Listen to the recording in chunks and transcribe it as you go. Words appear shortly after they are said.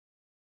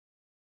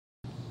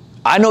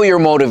I know you're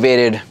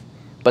motivated,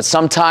 but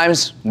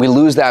sometimes we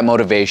lose that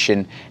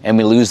motivation and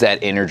we lose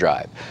that inner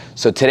drive.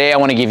 So today I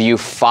want to give you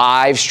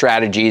 5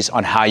 strategies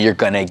on how you're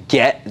going to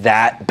get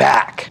that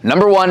back.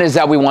 Number 1 is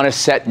that we want to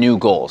set new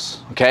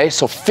goals, okay?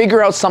 So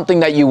figure out something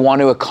that you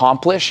want to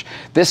accomplish.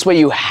 This way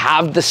you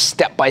have the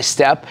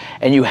step-by-step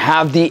and you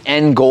have the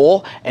end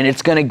goal, and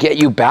it's going to get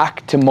you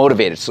back to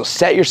motivated. So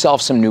set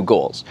yourself some new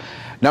goals.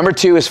 Number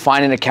 2 is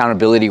find an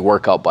accountability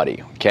workout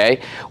buddy,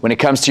 okay? When it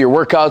comes to your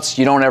workouts,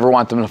 you don't ever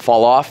want them to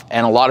fall off,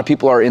 and a lot of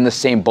people are in the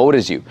same boat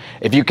as you.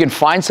 If you can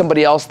find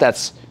somebody else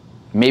that's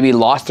maybe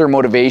lost their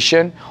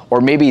motivation,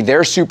 or maybe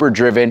they're super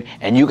driven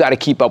and you got to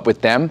keep up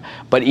with them,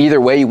 but either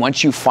way,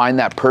 once you find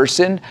that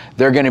person,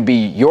 they're going to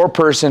be your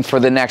person for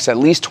the next at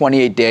least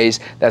 28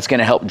 days. That's going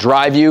to help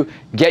drive you,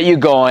 get you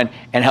going,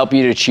 and help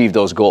you to achieve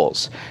those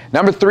goals.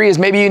 Number 3 is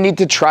maybe you need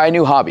to try a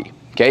new hobby,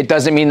 okay? It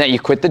doesn't mean that you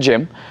quit the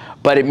gym,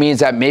 but it means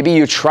that maybe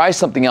you try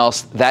something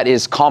else that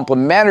is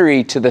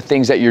complementary to the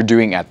things that you're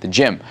doing at the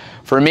gym.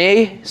 For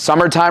me,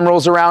 summertime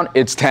rolls around,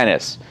 it's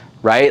tennis,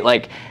 right?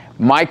 Like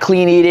my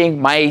clean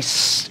eating, my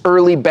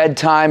early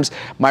bedtimes,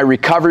 my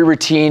recovery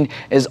routine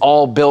is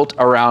all built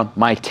around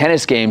my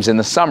tennis games in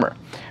the summer.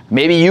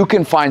 Maybe you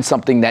can find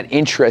something that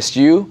interests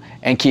you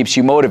and keeps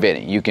you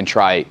motivating. You can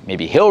try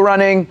maybe hill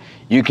running,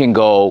 you can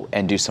go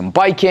and do some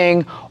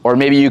biking, or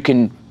maybe you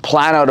can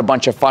plan out a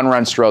bunch of fun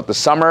runs throughout the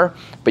summer,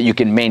 but you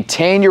can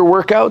maintain your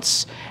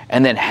workouts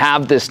and then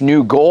have this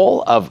new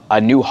goal of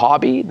a new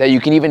hobby that you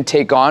can even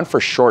take on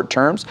for short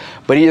terms.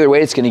 But either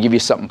way, it's going to give you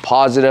something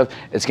positive.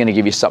 It's going to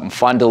give you something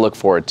fun to look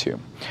forward to.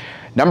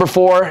 Number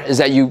 4 is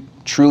that you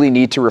truly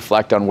need to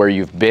reflect on where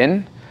you've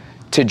been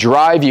to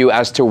drive you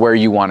as to where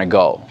you want to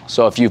go.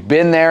 So if you've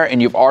been there and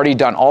you've already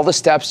done all the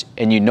steps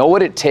and you know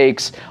what it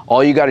takes,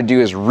 all you got to do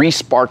is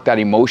re-spark that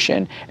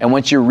emotion. And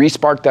once you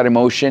re-spark that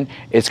emotion,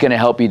 it's going to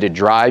help you to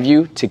drive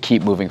you to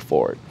keep moving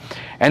forward.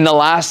 And the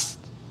last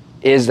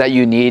is that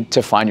you need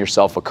to find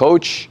yourself a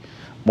coach.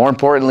 More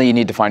importantly, you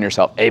need to find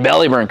yourself a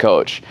belly burn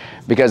coach,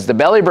 because the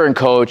belly burn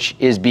coach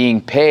is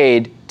being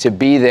paid to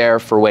be there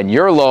for when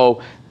you're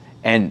low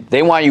and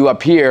they want you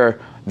up here.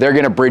 They're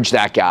going to bridge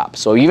that gap.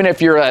 So even if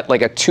you're at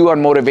like a 2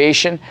 on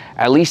motivation,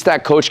 at least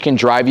that coach can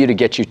drive you to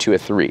get you to a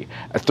 3.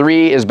 A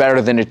 3 is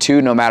better than a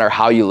 2 no matter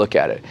how you look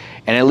at it.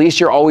 And at least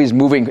you're always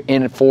moving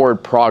in forward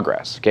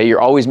progress, okay?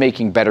 You're always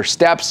making better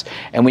steps.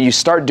 And when you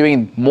start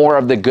doing more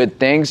of the good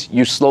things,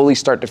 you slowly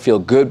start to feel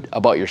good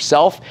about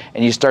yourself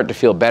and you start to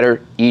feel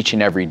better each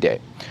and every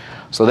day.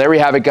 So there we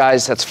have it,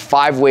 guys. That's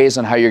 5 ways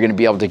on how you're going to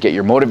be able to get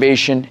your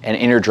motivation and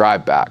inner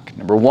drive back.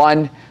 Number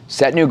 1,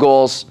 set new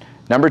goals.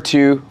 Number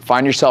 2,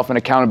 find yourself an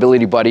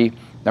accountability buddy.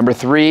 Number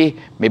 3,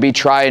 maybe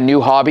try a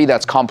new hobby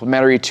that's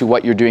complementary to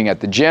what you're doing at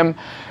the gym.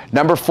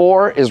 Number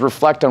 4 is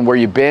reflect on where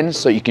you've been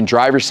so you can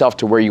drive yourself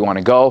to where you want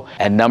to go.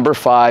 And number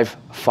 5,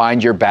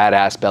 find your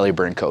badass belly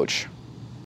burn coach.